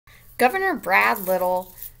Governor Brad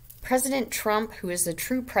Little, President Trump, who is the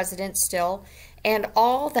true president still, and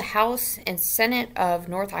all the House and Senate of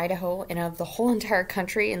North Idaho and of the whole entire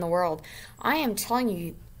country and the world. I am telling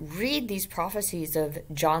you, read these prophecies of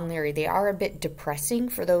John Leary. They are a bit depressing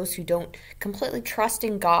for those who don't completely trust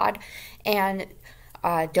in God and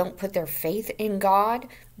don't put their faith in God,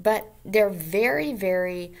 but they're very,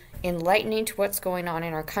 very enlightening to what's going on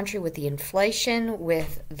in our country with the inflation,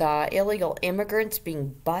 with the illegal immigrants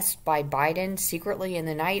being bussed by Biden secretly in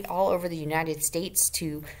the night all over the United States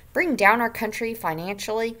to bring down our country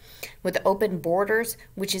financially, with open borders,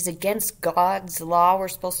 which is against God's law. We're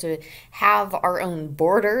supposed to have our own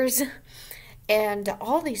borders. And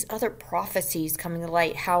all these other prophecies coming to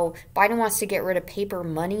light, how Biden wants to get rid of paper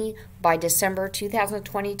money by December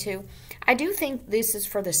 2022. I do think this is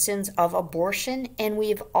for the sins of abortion, and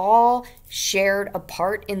we've all shared a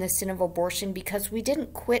part in the sin of abortion because we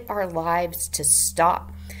didn't quit our lives to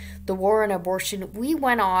stop the war on abortion. We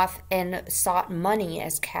went off and sought money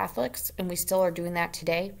as Catholics, and we still are doing that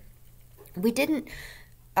today. We didn't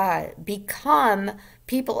become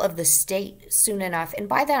people of the state soon enough. And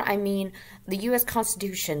by that I mean the U.S.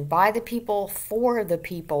 Constitution, by the people, for the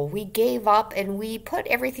people. We gave up and we put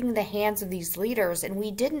everything in the hands of these leaders, and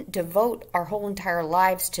we didn't devote our whole entire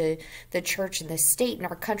lives to the church and the state and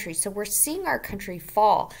our country. So we're seeing our country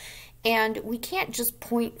fall. And we can't just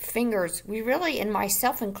point fingers. We really, and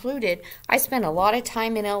myself included, I spent a lot of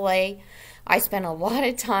time in LA. I spent a lot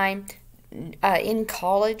of time in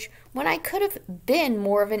college when I could have been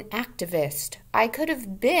more of an activist. I could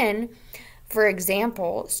have been, for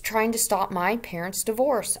example, trying to stop my parents'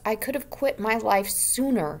 divorce. I could have quit my life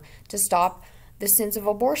sooner to stop the sins of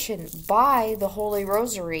abortion by the Holy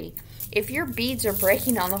Rosary. If your beads are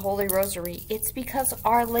breaking on the Holy Rosary, it's because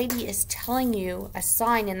Our Lady is telling you a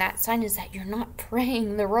sign, and that sign is that you're not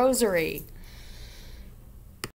praying the Rosary.